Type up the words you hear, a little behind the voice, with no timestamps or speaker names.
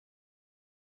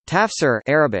Tafsir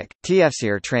Arabic,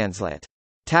 Tafsir translate.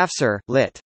 Tafsir,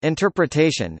 lit.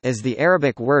 Interpretation is the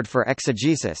Arabic word for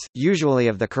exegesis, usually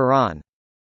of the Quran.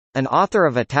 An author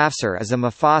of a tafsir is a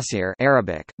mufassir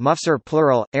Arabic, mufsir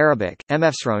plural, Arabic,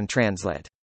 mfsron translate.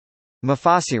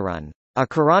 Mufassirun. A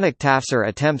Quranic tafsir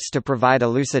attempts to provide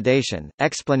elucidation,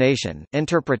 explanation,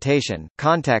 interpretation,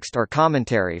 context or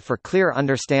commentary for clear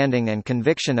understanding and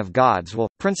conviction of God's will.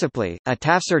 Principally, a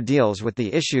tafsir deals with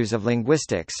the issues of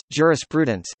linguistics,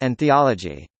 jurisprudence, and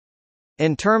theology.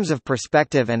 In terms of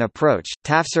perspective and approach,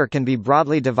 tafsir can be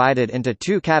broadly divided into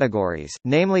two categories,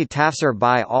 namely tafsir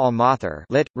bi-al-mathur,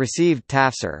 lit. Received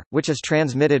tafsir, which is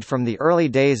transmitted from the early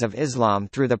days of Islam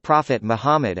through the Prophet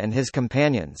Muhammad and his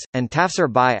companions, and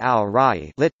tafsir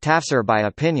bi-al-ra'yi, lit. Tafsir by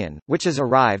opinion, which is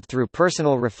arrived through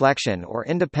personal reflection or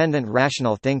independent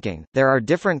rational thinking. There are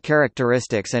different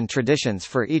characteristics and traditions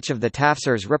for each of the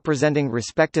tafsirs representing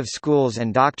respective schools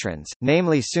and doctrines,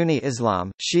 namely Sunni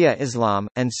Islam, Shia Islam,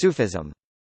 and Sufism.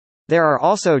 There are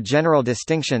also general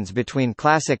distinctions between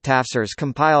classic tafsirs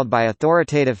compiled by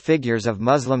authoritative figures of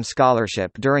Muslim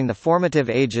scholarship during the formative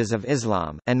ages of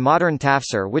Islam, and modern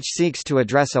tafsir which seeks to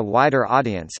address a wider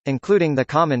audience, including the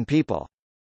common people.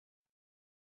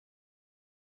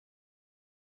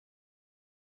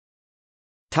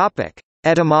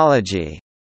 Etymology.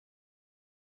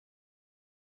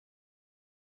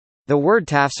 The word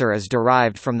tafsir is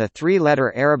derived from the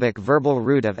three-letter Arabic verbal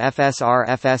root of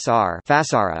fasara,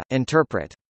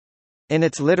 interpret. In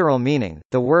its literal meaning,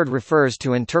 the word refers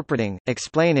to interpreting,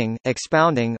 explaining,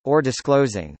 expounding, or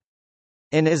disclosing.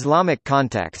 In Islamic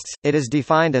contexts, it is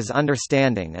defined as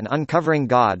understanding and uncovering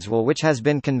God's will which has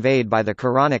been conveyed by the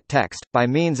Quranic text, by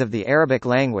means of the Arabic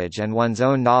language and one's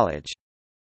own knowledge.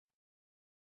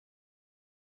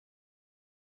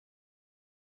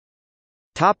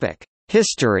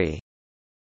 History.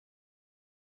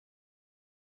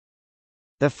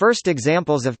 The first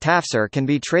examples of tafsir can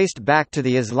be traced back to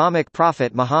the Islamic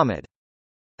prophet Muhammad.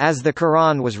 As the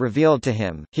Quran was revealed to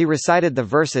him, he recited the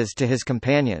verses to his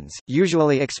companions,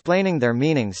 usually explaining their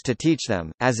meanings to teach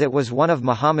them, as it was one of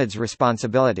Muhammad's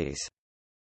responsibilities.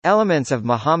 Elements of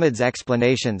Muhammad's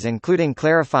explanations including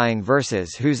clarifying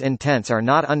verses whose intents are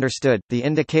not understood, the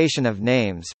indication of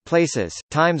names, places,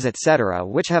 times etc.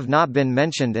 which have not been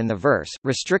mentioned in the verse,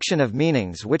 restriction of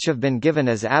meanings which have been given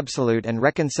as absolute and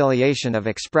reconciliation of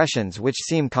expressions which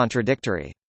seem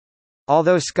contradictory.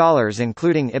 Although scholars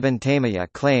including Ibn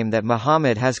Taymiyyah claim that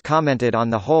Muhammad has commented on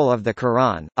the whole of the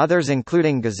Quran, others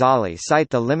including Ghazali cite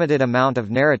the limited amount of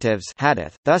narratives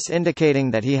hadith, thus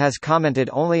indicating that he has commented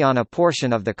only on a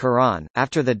portion of the Quran.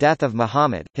 After the death of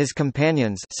Muhammad, his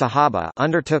companions Sahaba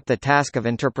undertook the task of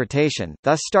interpretation,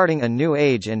 thus starting a new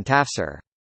age in tafsir.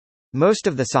 Most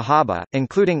of the Sahaba,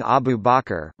 including Abu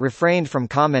Bakr, refrained from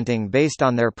commenting based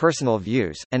on their personal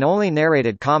views, and only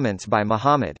narrated comments by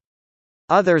Muhammad.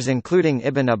 Others including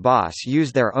Ibn Abbas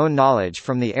used their own knowledge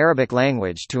from the Arabic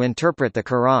language to interpret the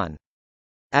Quran.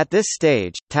 At this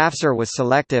stage, tafsir was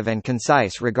selective and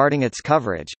concise regarding its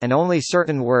coverage, and only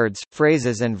certain words,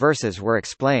 phrases and verses were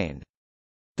explained.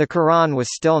 The Quran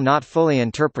was still not fully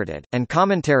interpreted, and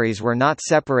commentaries were not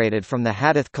separated from the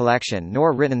hadith collection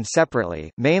nor written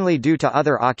separately, mainly due to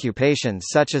other occupations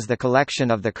such as the collection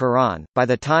of the Quran. By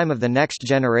the time of the next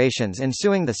generations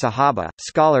ensuing the Sahaba,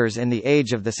 scholars in the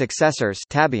age of the successors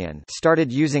tabi'in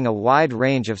started using a wide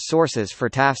range of sources for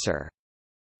tafsir.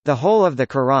 The whole of the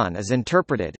Quran is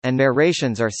interpreted, and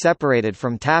narrations are separated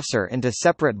from tafsir into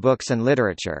separate books and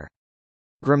literature.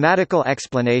 Grammatical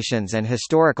explanations and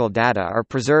historical data are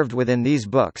preserved within these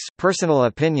books, personal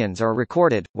opinions are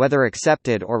recorded, whether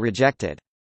accepted or rejected.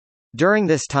 During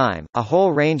this time, a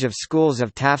whole range of schools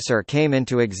of tafsir came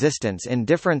into existence in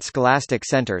different scholastic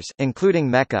centers, including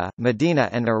Mecca, Medina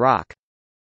and Iraq.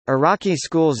 Iraqi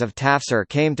schools of tafsir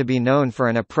came to be known for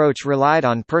an approach relied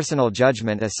on personal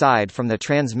judgment aside from the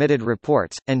transmitted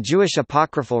reports, and Jewish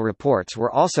apocryphal reports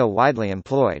were also widely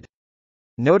employed.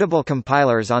 Notable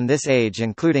compilers on this age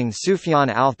including Sufyan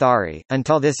al-Thawri.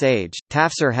 Until this age,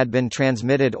 tafsir had been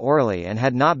transmitted orally and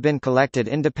had not been collected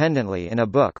independently in a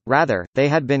book, rather, they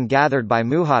had been gathered by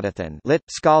muhaddithin lit.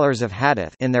 Scholars of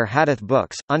hadith in their hadith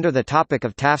books, under the topic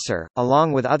of tafsir,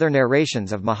 along with other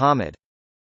narrations of Muhammad.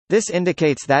 This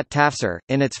indicates that tafsir,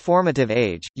 in its formative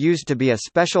age, used to be a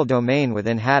special domain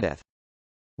within hadith.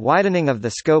 Widening of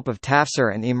the scope of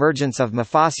tafsir and emergence of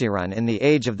mufassirun in the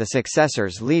age of the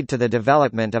successors lead to the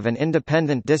development of an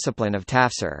independent discipline of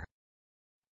tafsir.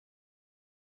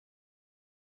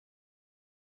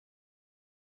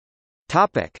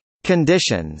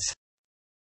 Conditions.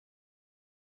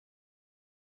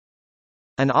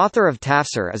 An author of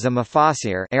tafsir is a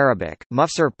mufassir Arabic,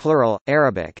 mufsir plural,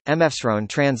 Arabic, mfsron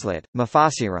translate,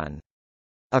 mufassirun.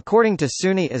 According to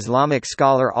Sunni Islamic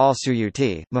scholar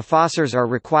al-Suyuti, mufassirs are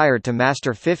required to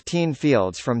master 15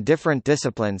 fields from different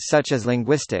disciplines such as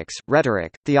linguistics,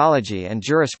 rhetoric, theology and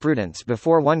jurisprudence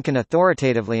before one can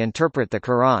authoritatively interpret the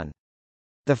Quran.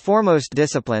 The foremost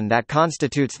discipline that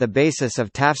constitutes the basis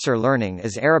of tafsir learning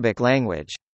is Arabic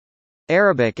language.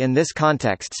 Arabic in this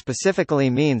context specifically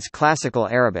means classical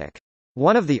Arabic.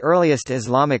 One of the earliest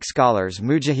Islamic scholars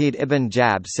Mujahid ibn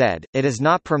Jab said, "It is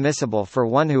not permissible for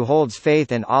one who holds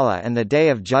faith in Allah and the Day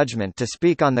of Judgment to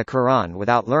speak on the Quran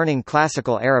without learning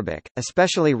classical Arabic,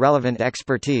 especially relevant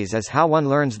expertise as how one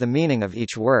learns the meaning of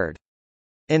each word."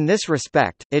 In this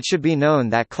respect, it should be known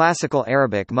that classical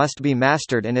Arabic must be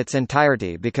mastered in its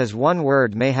entirety because one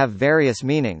word may have various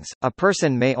meanings, a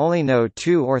person may only know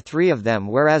 2 or 3 of them,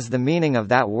 whereas the meaning of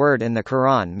that word in the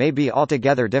Quran may be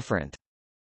altogether different.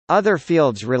 Other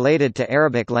fields related to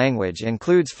Arabic language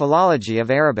includes philology of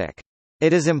Arabic.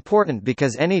 It is important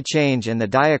because any change in the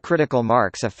diacritical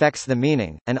marks affects the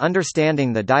meaning, and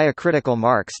understanding the diacritical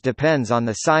marks depends on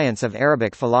the science of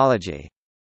Arabic philology.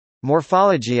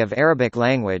 Morphology of Arabic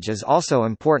language is also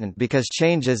important because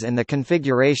changes in the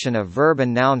configuration of verb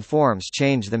and noun forms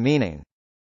change the meaning.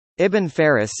 Ibn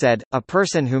Faris said, "A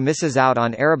person who misses out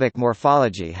on Arabic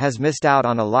morphology has missed out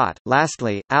on a lot."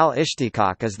 Lastly,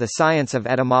 al-ishtiqaq is the science of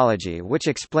etymology which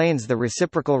explains the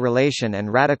reciprocal relation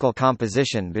and radical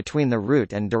composition between the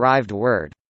root and derived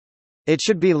word. It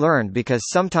should be learned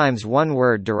because sometimes one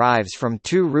word derives from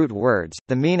 2 root words,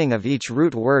 the meaning of each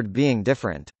root word being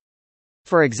different.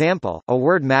 For example, a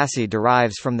word masi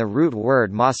derives from the root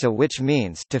word masa, which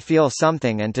means to feel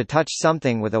something and to touch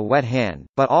something with a wet hand,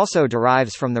 but also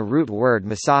derives from the root word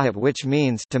masahib, which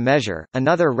means to measure.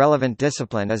 Another relevant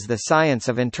discipline is the science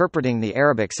of interpreting the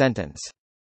Arabic sentence.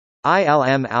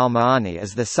 Ilm al-Ma'ani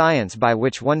is the science by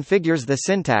which one figures the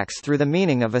syntax through the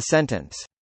meaning of a sentence.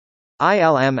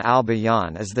 Ilm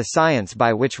al-Bayan is the science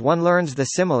by which one learns the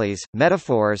similes,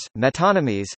 metaphors,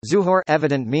 metonymies, zuhur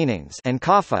evident meanings and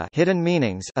kafa hidden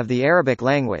meanings of the Arabic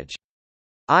language.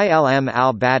 Ilm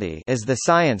al-Badi is the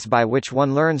science by which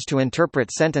one learns to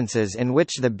interpret sentences in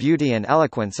which the beauty and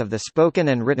eloquence of the spoken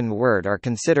and written word are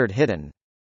considered hidden.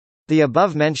 The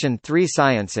above-mentioned 3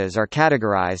 sciences are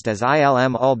categorized as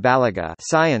Ilm al-Balagha,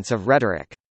 science of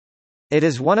rhetoric. It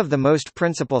is one of the most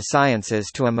principal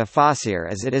sciences to a mufassir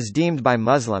as it is deemed by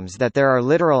Muslims that there are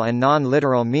literal and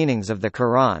non-literal meanings of the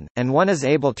Quran, and one is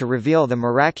able to reveal the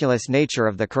miraculous nature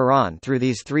of the Quran through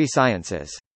these 3 sciences.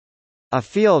 A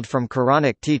field from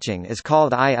Quranic teaching is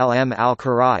called Ilm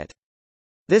al-Qira'at.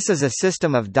 This is a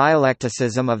system of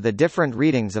dialecticism of the different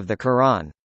readings of the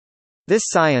Quran. This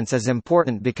science is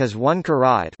important because one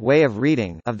qira'at way of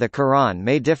reading of the Quran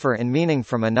may differ in meaning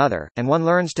from another, and one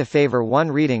learns to favor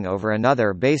one reading over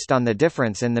another based on the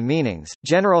difference in the meanings.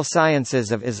 General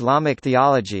sciences of Islamic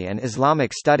theology and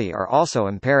Islamic study are also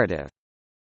imperative.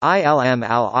 Ilm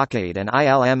al-Aqaid and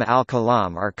Ilm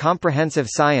al-Kalam are comprehensive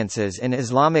sciences in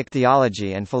Islamic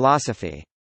theology and philosophy.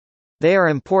 They are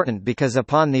important because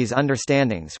upon these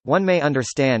understandings, one may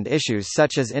understand issues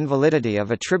such as invalidity of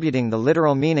attributing the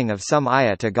literal meaning of some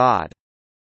ayah to God.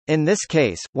 In this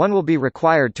case, one will be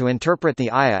required to interpret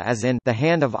the ayah as in, "the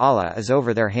hand of Allah is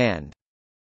over their hand."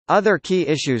 Other key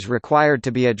issues required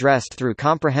to be addressed through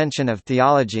comprehension of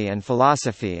theology and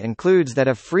philosophy includes that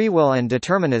of free will and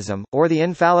determinism, or the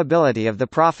infallibility of the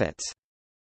prophets.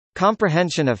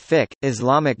 Comprehension of fiqh,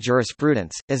 Islamic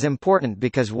jurisprudence, is important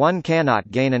because one cannot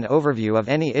gain an overview of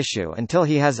any issue until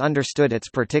he has understood its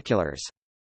particulars.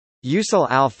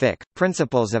 Usul al-fiqh,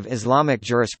 principles of Islamic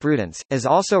jurisprudence, is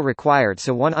also required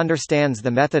so one understands the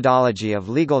methodology of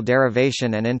legal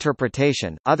derivation and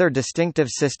interpretation. Other distinctive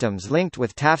systems linked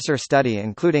with tafsir study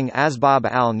including asbab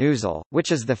al-nuzul,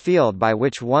 which is the field by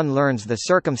which one learns the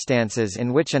circumstances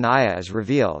in which an ayah is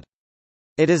revealed.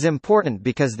 It is important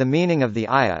because the meaning of the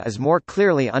ayah is more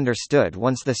clearly understood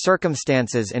once the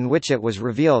circumstances in which it was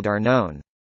revealed are known.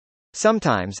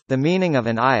 Sometimes, the meaning of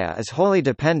an ayah is wholly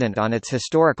dependent on its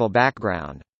historical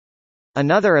background.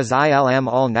 Another is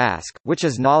ilm al-naskh, which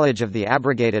is knowledge of the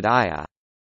abrogated ayah.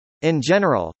 In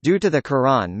general, due to the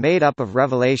Quran made up of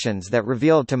revelations that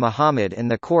revealed to Muhammad in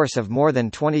the course of more than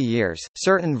 20 years,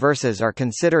 certain verses are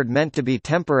considered meant to be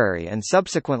temporary and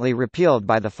subsequently repealed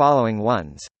by the following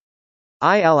ones.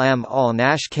 Ilm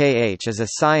al-Nashkh is a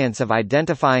science of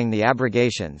identifying the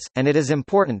abrogations, and it is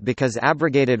important because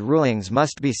abrogated rulings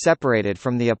must be separated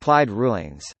from the applied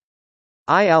rulings.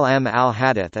 Ilm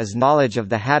al-Hadith is knowledge of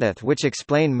the hadith which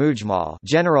explain mujmal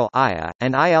general ayah,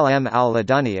 and Ilm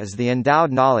al-Laduni is the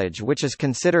endowed knowledge which is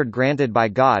considered granted by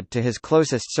God to his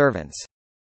closest servants.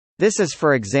 This is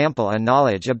for example a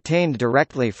knowledge obtained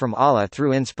directly from Allah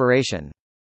through inspiration.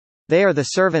 They are the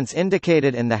servants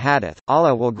indicated in the hadith.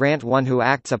 Allah will grant one who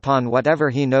acts upon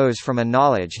whatever he knows from a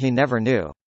knowledge he never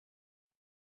knew.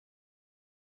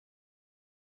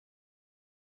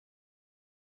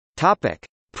 Topic: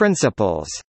 Principles.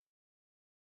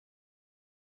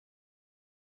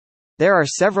 There are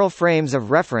several frames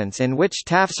of reference in which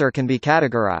tafsir can be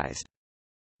categorized.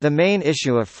 The main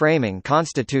issue of framing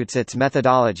constitutes its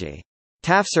methodology.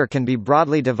 Tafsir can be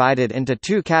broadly divided into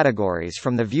two categories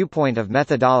from the viewpoint of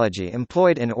methodology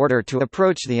employed in order to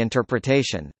approach the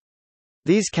interpretation.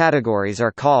 These categories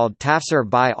are called tafsir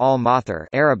bi-al-mathur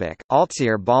Arabic,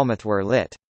 altsir balmathwar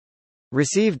lit.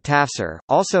 Received tafsir,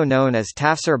 also known as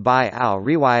tafsir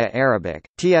bi-al-riwaya Arabic,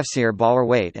 tafsir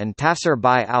balrawait and tafsir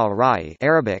bi-al-ra'i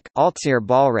Arabic, altsir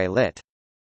balray lit.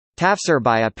 Tafsir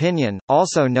by opinion,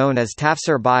 also known as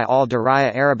tafsir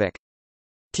bi-al-diraya Arabic,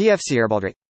 tafsir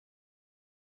baldri.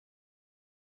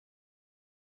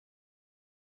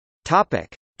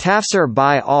 Topic: Tafsir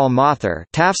bi-al-mathur,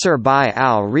 tafsir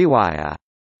bi-al-riwaya.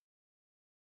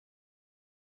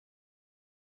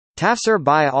 Tafsir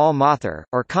bi-al-mathur,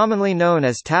 or commonly known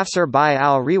as tafsir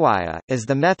bi-al-riwaya, is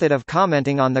the method of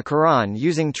commenting on the Quran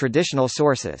using traditional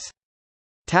sources.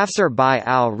 Tafsir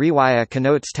bi-al-riwaya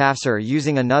connotes tafsir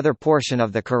using another portion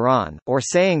of the Quran, or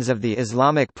sayings of the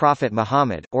Islamic prophet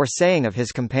Muhammad, or saying of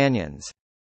his companions.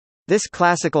 This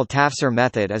classical tafsir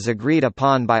method is agreed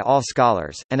upon by all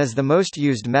scholars, and is the most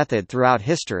used method throughout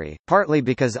history, partly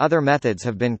because other methods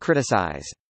have been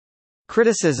criticized.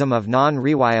 Criticism of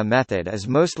non-riwaya method is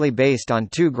mostly based on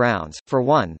two grounds. For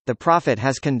one, the Prophet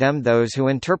has condemned those who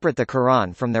interpret the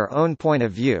Quran from their own point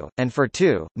of view, and for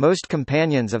two, most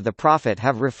companions of the Prophet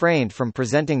have refrained from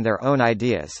presenting their own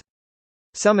ideas.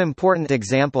 Some important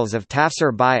examples of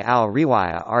tafsir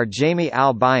bi-al-riwaya are Jami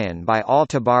al-Bayan by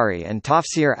al-Tabari and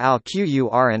Tafsir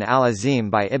al-Qur'an al-Azim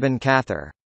by Ibn Kathir.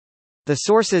 The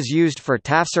sources used for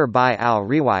tafsir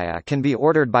bi-al-riwaya can be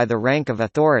ordered by the rank of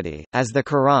authority, as the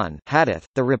Quran, hadith,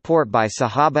 the report by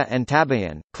Sahaba and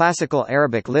Tabi'in, classical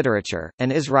Arabic literature,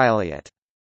 and Israeliyat.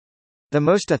 The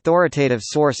most authoritative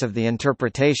source of the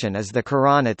interpretation is the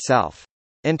Quran itself.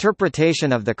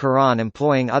 Interpretation of the Quran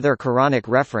employing other Quranic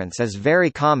reference is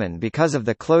very common because of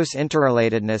the close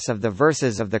interrelatedness of the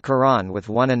verses of the Quran with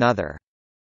one another.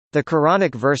 The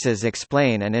Quranic verses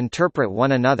explain and interpret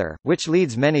one another, which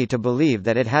leads many to believe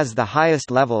that it has the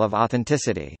highest level of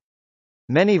authenticity.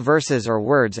 Many verses or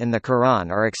words in the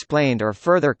Quran are explained or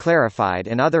further clarified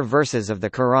in other verses of the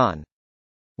Quran.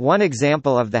 One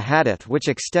example of the hadith which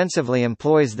extensively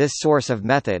employs this source of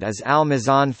method is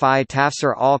Al-Mizan fi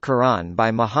Tafsir al-Quran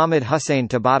by Muhammad Hussain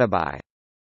Tabatabai.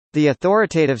 The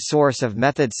authoritative source of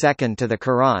method second to the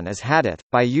Quran is hadith,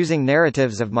 by using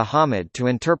narratives of Muhammad to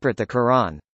interpret the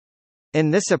Quran. In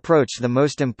this approach the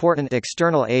most important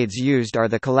external aids used are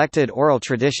the collected oral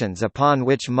traditions upon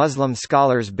which Muslim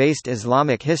scholars based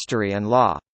Islamic history and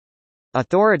law.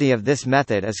 Authority of this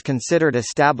method is considered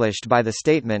established by the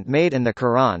statement made in the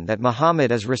Quran that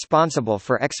Muhammad is responsible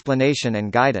for explanation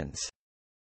and guidance.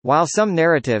 While some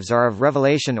narratives are of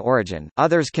revelation origin,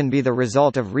 others can be the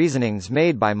result of reasonings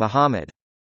made by Muhammad.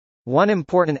 One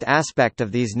important aspect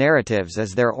of these narratives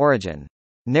is their origin.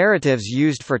 Narratives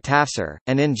used for tafsir,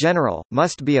 and in general,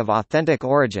 must be of authentic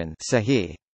origin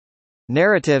sahih.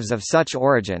 Narratives of such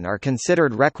origin are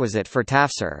considered requisite for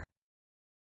tafsir.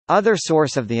 Other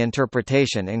source of the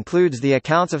interpretation includes the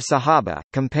accounts of Sahaba,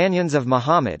 companions of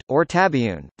Muhammad, or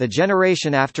Tabi'un, the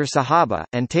generation after Sahaba,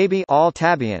 and Tabi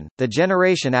al-Tabi'un, the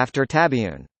generation after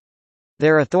Tabi'un.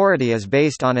 Their authority is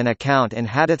based on an account in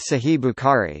Hadith Sahih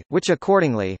Bukhari, which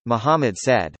accordingly, Muhammad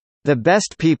said, "The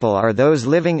best people are those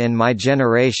living in my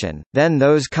generation, then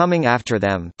those coming after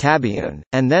them Tabi'un,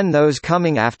 and then those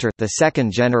coming after the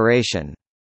second generation."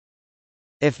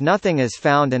 If nothing is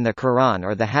found in the Quran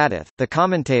or the Hadith, the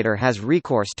commentator has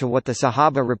recourse to what the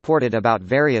Sahaba reported about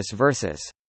various verses.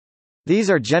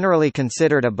 These are generally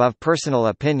considered above personal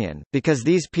opinion, because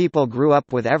these people grew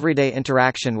up with everyday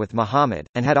interaction with Muhammad,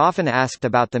 and had often asked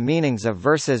about the meanings of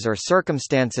verses or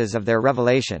circumstances of their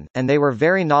revelation, and they were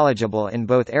very knowledgeable in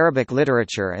both Arabic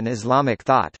literature and Islamic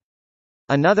thought.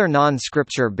 Another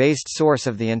non-scripture-based source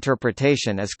of the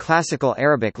interpretation is classical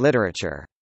Arabic literature.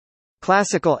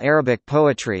 Classical Arabic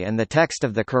poetry and the text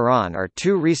of the Quran are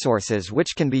two resources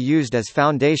which can be used as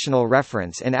foundational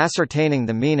reference in ascertaining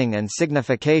the meaning and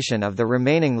signification of the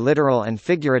remaining literal and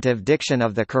figurative diction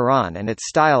of the Quran and its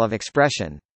style of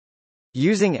expression.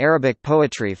 Using Arabic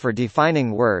poetry for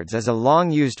defining words is a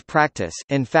long-used practice,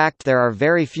 in fact there are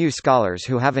very few scholars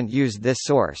who haven't used this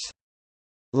source.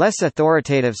 Less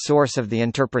authoritative source of the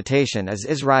interpretation is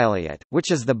Israeliyat,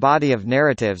 which is the body of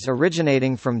narratives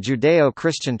originating from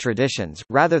Judeo-Christian traditions,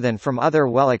 rather than from other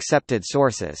well-accepted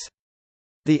sources.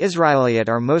 The Israeliyat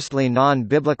are mostly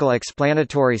non-biblical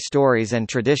explanatory stories and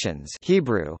traditions,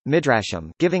 Hebrew,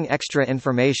 midrashim, giving extra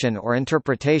information or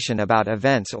interpretation about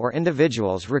events or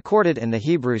individuals recorded in the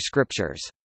Hebrew scriptures.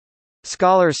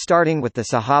 Scholars starting with the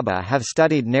Sahaba have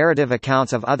studied narrative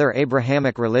accounts of other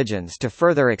Abrahamic religions to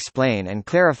further explain and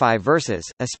clarify verses,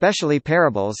 especially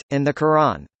parables, in the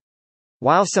Quran.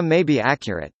 While some may be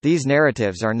accurate, these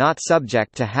narratives are not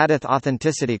subject to hadith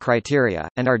authenticity criteria,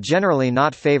 and are generally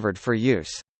not favored for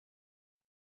use.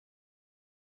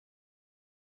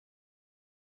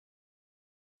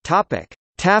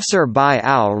 Tafsir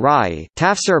bi-al-riwaya,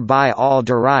 Tafsir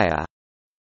bi-al-diraya.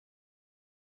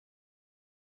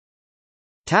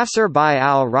 Tafsir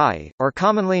bi-al-riwaya, or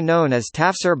commonly known as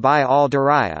Tafsir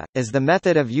bi-al-diraya, is the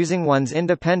method of using one's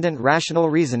independent rational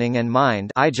reasoning and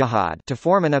mind to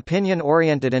form an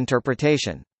opinion-oriented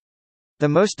interpretation. The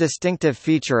most distinctive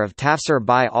feature of Tafsir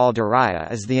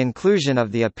bi-al-diraya is the inclusion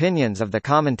of the opinions of the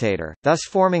commentator, thus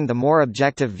forming the more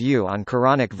objective view on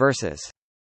Quranic verses.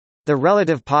 The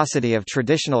relative paucity of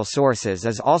traditional sources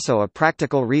is also a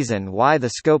practical reason why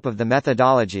the scope of the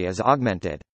methodology is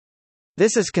augmented.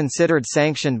 This is considered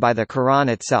sanctioned by the Quran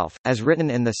itself, as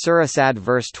written in the Surah Sad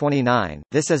verse 29,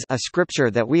 "This is a scripture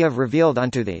that we have revealed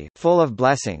unto thee, full of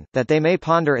blessing, that they may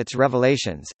ponder its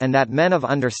revelations, and that men of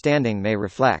understanding may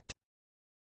reflect."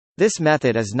 This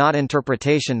method is not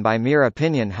interpretation by mere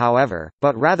opinion however,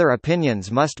 but rather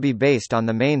opinions must be based on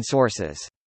the main sources.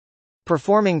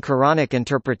 Performing Quranic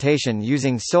interpretation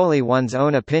using solely one's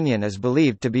own opinion is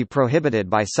believed to be prohibited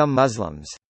by some Muslims.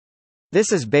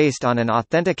 This is based on an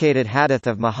authenticated hadith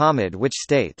of Muhammad which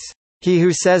states, "He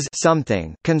who says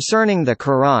something concerning the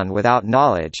Quran without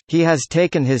knowledge, he has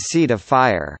taken his seat of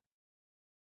fire."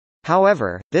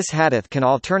 However, this hadith can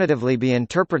alternatively be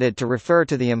interpreted to refer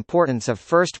to the importance of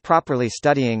first properly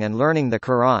studying and learning the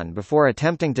Quran before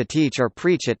attempting to teach or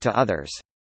preach it to others.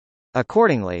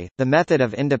 Accordingly, the method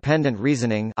of independent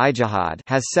reasoning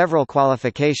has several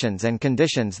qualifications and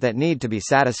conditions that need to be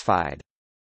satisfied.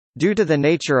 Due to the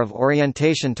nature of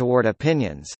orientation toward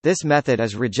opinions, this method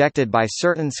is rejected by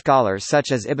certain scholars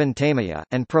such as Ibn Taymiyyah,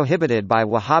 and prohibited by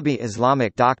Wahhabi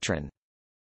Islamic doctrine.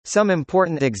 Some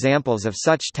important examples of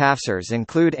such tafsirs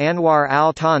include Anwar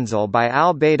al-Tanzil by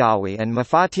al-Baydawi and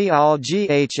Mafati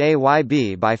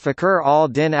al-Ghayb by Fakhr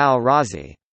al-Din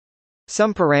al-Razi.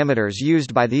 Some parameters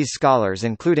used by these scholars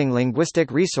including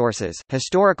linguistic resources,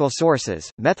 historical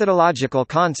sources, methodological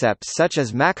concepts such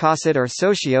as maqasid or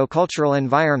socio-cultural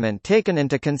environment taken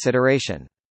into consideration.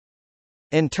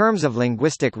 In terms of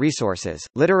linguistic resources,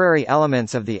 literary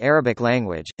elements of the Arabic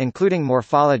language, including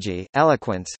morphology,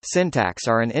 eloquence, syntax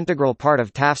are an integral part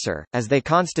of tafsir, as they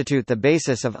constitute the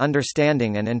basis of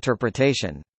understanding and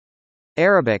interpretation.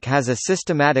 Arabic has a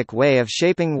systematic way of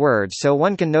shaping words so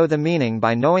one can know the meaning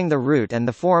by knowing the root and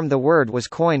the form the word was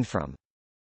coined from.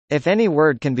 If any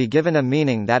word can be given a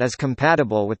meaning that is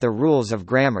compatible with the rules of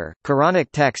grammar, Quranic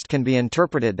text can be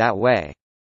interpreted that way.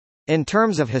 In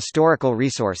terms of historical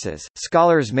resources,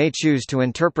 scholars may choose to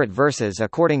interpret verses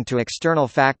according to external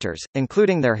factors,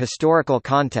 including their historical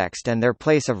context and their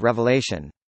place of revelation.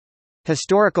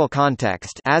 Historical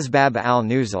context asbab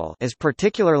al-nuzul is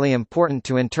particularly important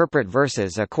to interpret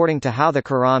verses according to how the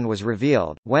Quran was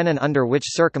revealed, when and under which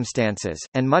circumstances,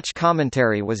 and much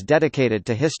commentary was dedicated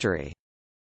to history.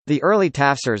 The early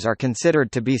tafsirs are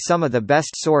considered to be some of the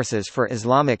best sources for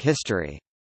Islamic history.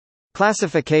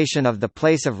 Classification of the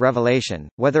place of revelation,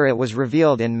 whether it was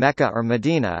revealed in Mecca or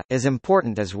Medina, is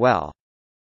important as well.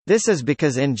 This is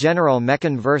because in general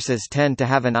Meccan verses tend to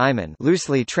have an iman,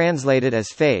 loosely translated as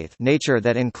faith, nature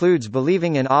that includes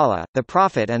believing in Allah, the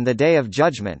Prophet and the Day of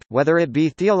Judgment, whether it be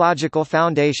theological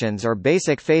foundations or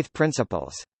basic faith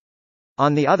principles.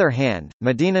 On the other hand,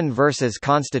 Medinan verses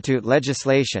constitute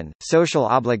legislation, social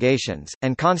obligations,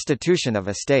 and constitution of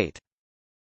a state.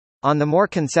 On the more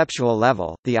conceptual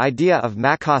level, the idea of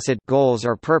maqasid goals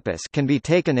or purpose can be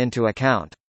taken into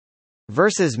account.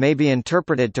 Verses may be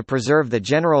interpreted to preserve the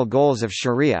general goals of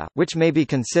Sharia, which may be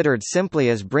considered simply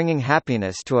as bringing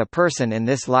happiness to a person in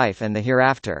this life and the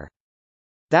hereafter.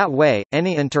 That way,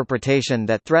 any interpretation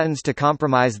that threatens to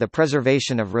compromise the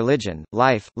preservation of religion,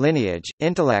 life, lineage,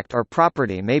 intellect or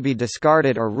property may be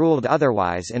discarded or ruled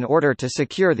otherwise in order to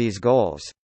secure these goals.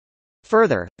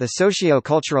 Further, the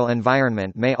socio-cultural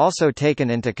environment may also be taken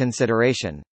into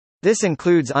consideration. This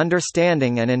includes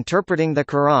understanding and interpreting the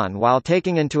Quran while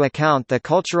taking into account the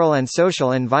cultural and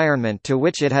social environment to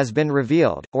which it has been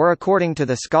revealed, or according to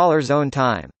the scholar's own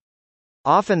time.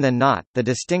 Often than not, the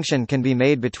distinction can be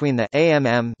made between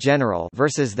the general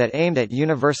verses that aimed at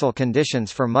universal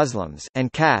conditions for Muslims,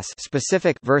 and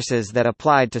specific verses that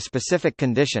applied to specific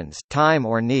conditions, time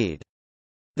or need.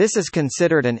 This is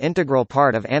considered an integral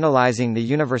part of analyzing the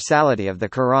universality of the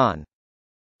Quran.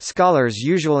 Scholars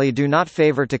usually do not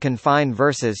favor to confine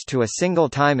verses to a single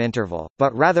time interval,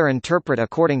 but rather interpret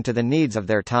according to the needs of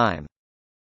their time.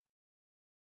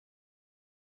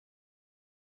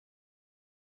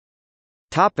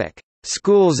 Topic: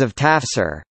 Schools of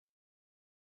Tafsir.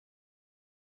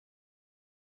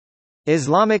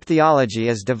 Islamic theology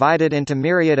is divided into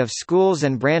myriad of schools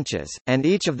and branches, and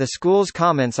each of the schools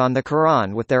comments on the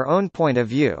Quran with their own point of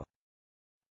view.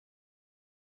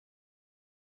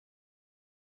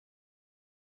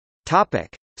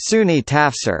 Topic: Sunni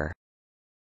Tafsir.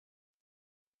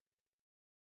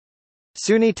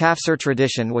 Sunni Tafsir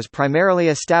tradition was primarily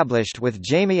established with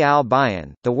Jami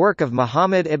al-Bayan, the work of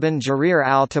Muhammad ibn Jarir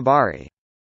al-Tabari.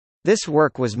 This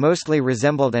work was mostly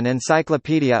resembled an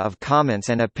encyclopedia of comments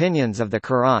and opinions of the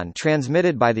Quran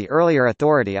transmitted by the earlier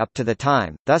authority up to the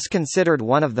time, thus considered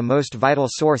one of the most vital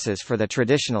sources for the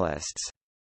traditionalists.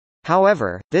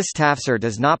 However, this tafsir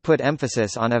does not put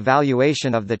emphasis on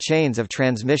evaluation of the chains of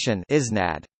transmission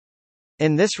isnad.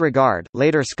 In this regard,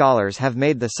 later scholars have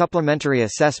made the supplementary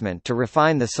assessment to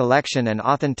refine the selection and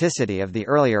authenticity of the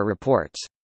earlier reports.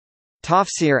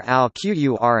 Tafsir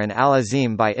al-Qur and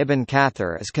al-Azim by Ibn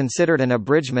Kathir is considered an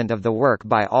abridgment of the work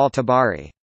by al-Tabari.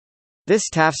 This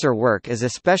tafsir work is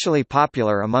especially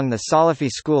popular among the Salafi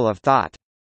school of thought.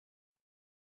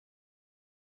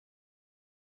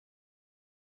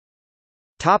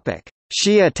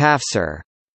 Shia Tafsir.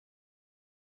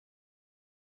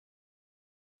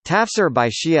 Tafsir by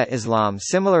Shia Islam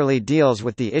similarly deals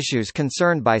with the issues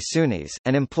concerned by Sunnis,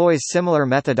 and employs similar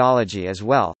methodology as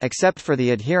well, except for the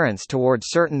adherence toward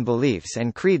certain beliefs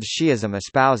and creeds Shi'ism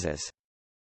espouses.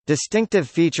 Distinctive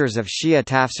features of Shia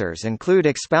tafsirs include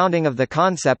expounding of the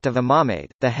concept of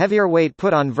imamate, the heavier weight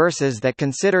put on verses that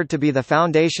considered to be the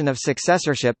foundation of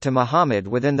successorship to Muhammad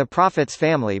within the Prophet's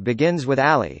family begins with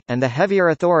Ali, and the heavier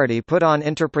authority put on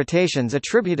interpretations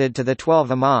attributed to the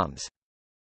 12 imams.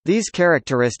 These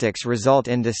characteristics result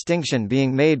in distinction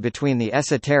being made between the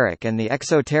esoteric and the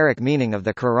exoteric meaning of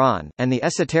the Quran, and the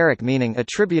esoteric meaning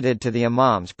attributed to the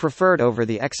imams preferred over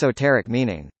the exoteric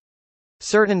meaning.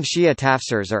 Certain Shia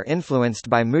tafsirs are influenced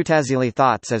by Mu'tazili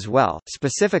thoughts as well,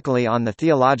 specifically on the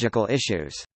theological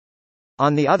issues.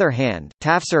 On the other hand,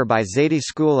 tafsir by Zaydi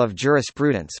school of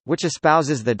jurisprudence, which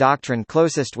espouses the doctrine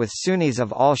closest with Sunnis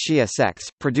of all Shia sects,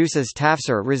 produces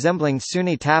tafsir resembling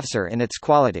Sunni tafsir in its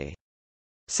quality.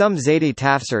 Some Zaydi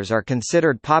tafsirs are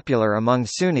considered popular among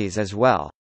Sunnis as well.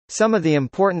 Some of the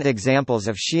important examples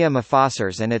of Shia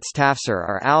mufassirs and its tafsir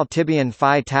are Al-Tibyan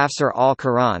fi Tafsir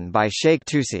al-Quran by Sheikh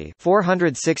Tusi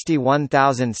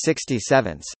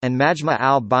 461,067, and Majma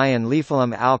al-Bayan li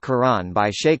Fahm al-Quran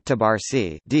by Sheikh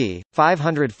Tabarsi d.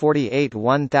 548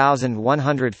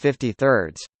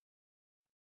 1153.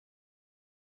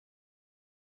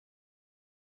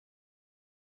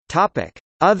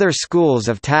 Other schools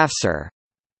of tafsir.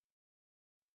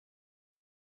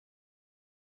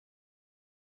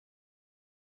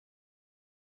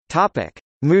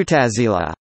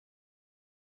 Mu'tazila.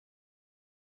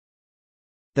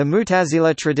 The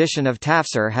Mu'tazila tradition of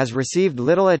tafsir has received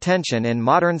little attention in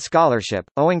modern scholarship,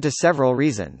 owing to several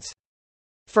reasons.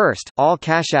 First,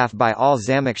 al-Kashaf by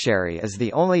al-Zamakhshari is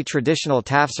the only traditional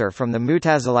tafsir from the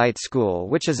Mu'tazilite school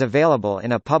which is available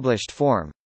in a published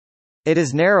form. It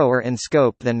is narrower in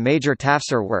scope than major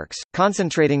tafsir works,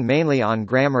 concentrating mainly on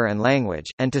grammar and language,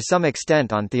 and to some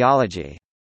extent on theology.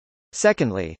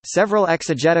 Secondly, several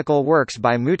exegetical works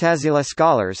by Mu'tazila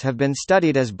scholars have been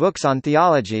studied as books on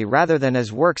theology rather than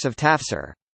as works of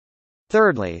tafsir.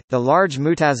 Thirdly, the large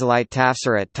Mu'tazilite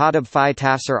tafsir at Tadab fi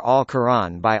Tafsir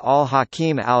al-Quran by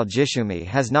al-Hakim al-Jishumi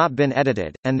has not been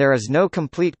edited, and there is no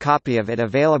complete copy of it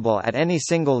available at any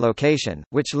single location,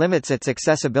 which limits its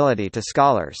accessibility to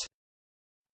scholars.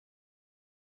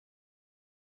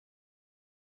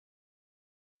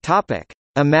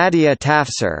 Ahmadiyya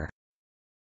Tafsir.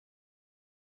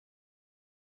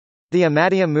 The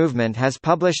Ahmadiyya movement has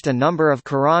published a number of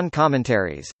Quran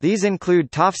commentaries. These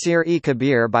include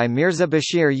Tafsir-e-Kabir by Mirza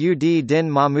Bashir ud Din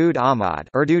Mahmud Ahmad,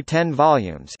 Urdu 10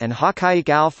 volumes, and Haqaiq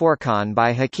al-Furqan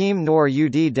by Hakim Noor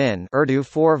ud Din, Urdu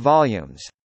 4 volumes.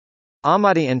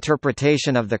 Ahmadi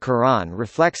interpretation of the Quran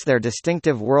reflects their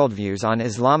distinctive worldviews on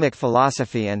Islamic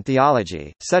philosophy and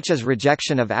theology, such as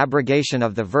rejection of abrogation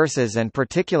of the verses and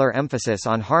particular emphasis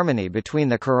on harmony between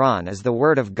the Quran as the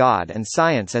word of God and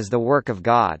science as the work of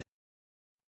God.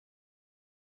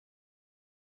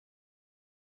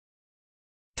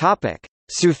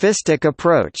 Sufistic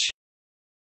approach.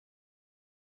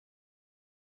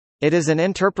 It is an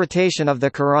interpretation of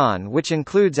the Quran which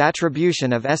includes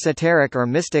attribution of esoteric or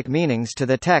mystic meanings to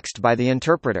the text by the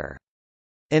interpreter.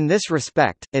 In this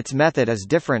respect, its method is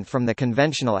different from the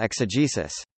conventional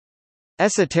exegesis.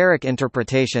 Esoteric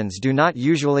interpretations do not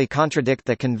usually contradict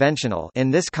the conventional, in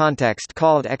this context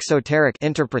called exoteric,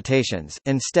 interpretations.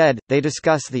 Instead, they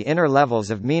discuss the inner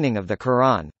levels of meaning of the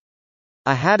Quran.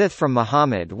 A hadith from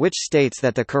Muhammad which states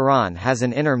that the Quran has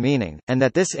an inner meaning, and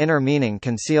that this inner meaning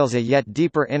conceals a yet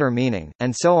deeper inner meaning,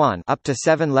 and so on up to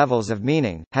 7 levels of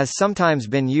meaning, has sometimes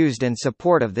been used in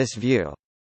support of this view.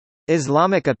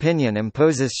 Islamic opinion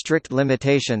imposes strict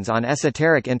limitations on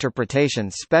esoteric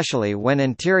interpretations, especially when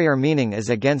interior meaning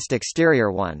is against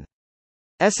exterior one.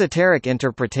 Esoteric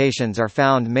interpretations are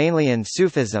found mainly in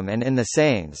Sufism and in the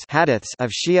sayings hadiths of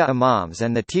Shia Imams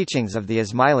and the teachings of the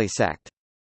Ismaili sect.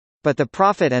 But the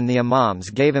Prophet and the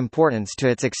Imams gave importance to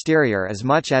its exterior as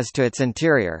much as to its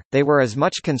interior, they were as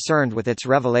much concerned with its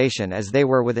revelation as they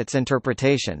were with its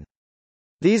interpretation.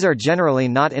 These are generally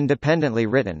not independently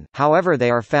written, however they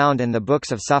are found in the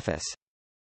books of Sufis.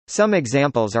 Some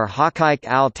examples are Haqaiq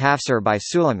al-Tafsir by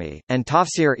Sulami, and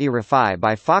Tafsir-e-Rifai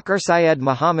by Fakhr Syed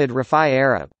Muhammad Rifai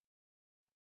Arab.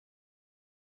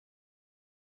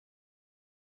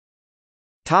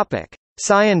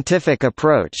 Scientific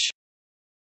approach.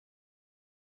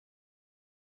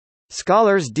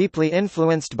 Scholars deeply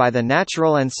influenced by the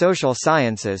natural and social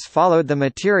sciences followed the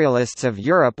materialists of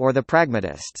Europe or the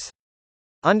pragmatists.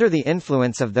 Under the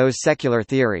influence of those secular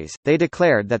theories, they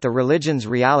declared that the religion's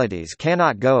realities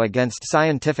cannot go against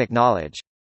scientific knowledge.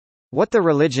 What the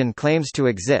religion claims to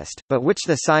exist, but which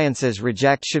the sciences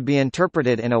reject, should be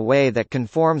interpreted in a way that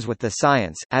conforms with the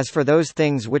science. As for those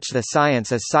things which the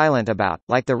science is silent about,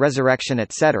 like the resurrection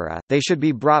etc., they should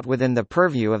be brought within the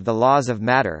purview of the laws of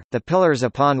matter, the pillars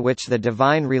upon which the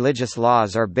divine religious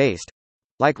laws are based.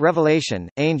 Like revelation,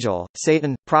 angel,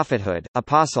 Satan, prophethood,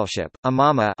 apostleship,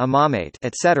 imamate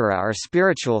etc. are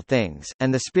spiritual things,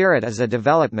 and the spirit is a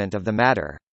development of the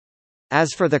matter.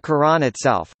 As for the Quran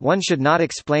itself, one should not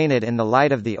explain it in the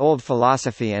light of the old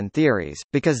philosophy and theories,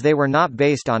 because they were not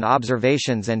based on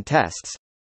observations and tests.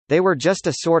 They were just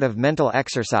a sort of mental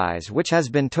exercise which has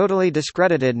been totally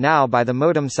discredited now by the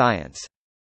modern science.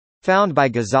 Found by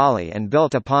Ghazali and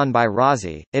built upon by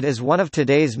Razi, it is one of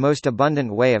today's most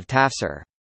abundant way of tafsir.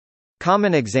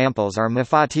 Common examples are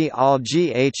Mafati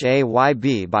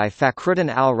al-Ghayb by Fakhruddin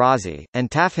al-Razi, and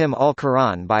Tafhim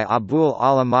al-Quran by Abul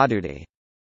al-Amadudi.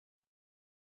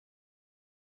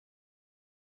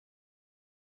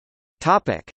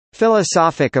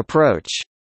 Philosophic approach.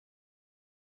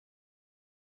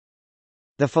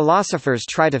 The philosophers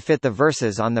try to fit the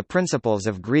verses on the principles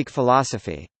of Greek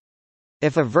philosophy.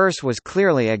 If a verse was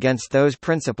clearly against those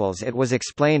principles, it was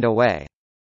explained away.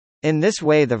 In this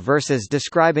way, the verses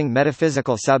describing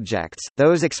metaphysical subjects,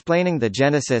 those explaining the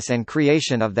genesis and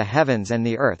creation of the heavens and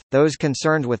the earth, those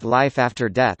concerned with life after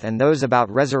death, and those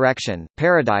about resurrection,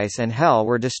 paradise and hell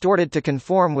were distorted to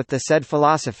conform with the said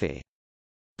philosophy.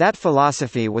 That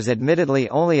philosophy was admittedly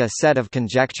only a set of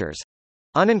conjectures,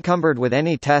 unencumbered with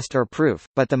any test or proof,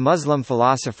 but the Muslim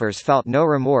philosophers felt no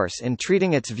remorse in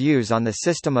treating its views on the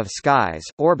system of skies,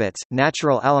 orbits,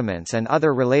 natural elements and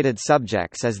other related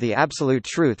subjects as the absolute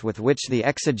truth with which the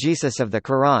exegesis of the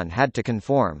Quran had to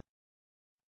conform.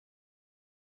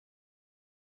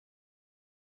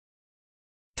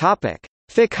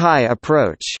 Fiqhi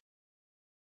approach.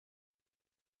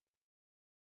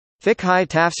 Fiqhi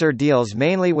Tafsir deals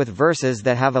mainly with verses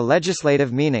that have a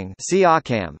legislative meaning,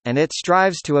 and it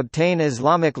strives to obtain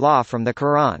Islamic law from the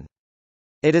Quran.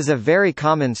 It is a very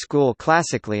common school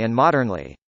classically and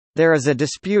modernly. There is a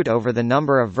dispute over the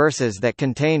number of verses that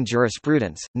contain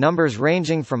jurisprudence. Numbers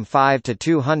ranging from 5 to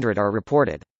 200 are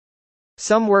reported.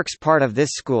 Some works part of this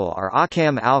school are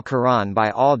Ahkam al-Quran by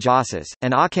al-Jassas,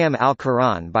 and Ahkam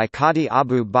al-Quran by Qadi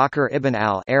Abu Bakr ibn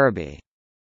al-Arabi.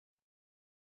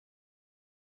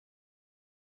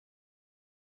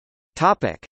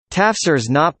 Tafsirs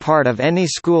not part of any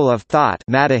school of thought,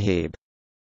 Madhahib.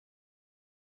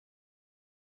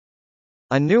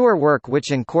 A newer work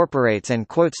which incorporates and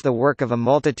quotes the work of a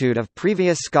multitude of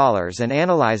previous scholars and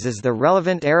analyzes the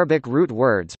relevant Arabic root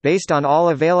words based on all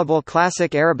available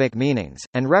classic Arabic meanings,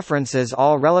 and references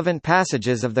all relevant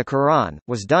passages of the Quran,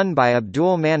 was done by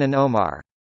Abdul Manan Omar.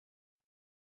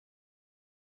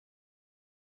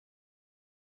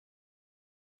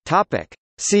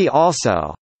 See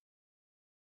also: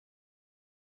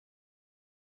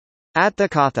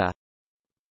 At-Thaqafa,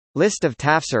 List of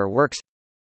Tafsir works,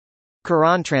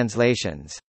 Quran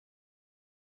translations.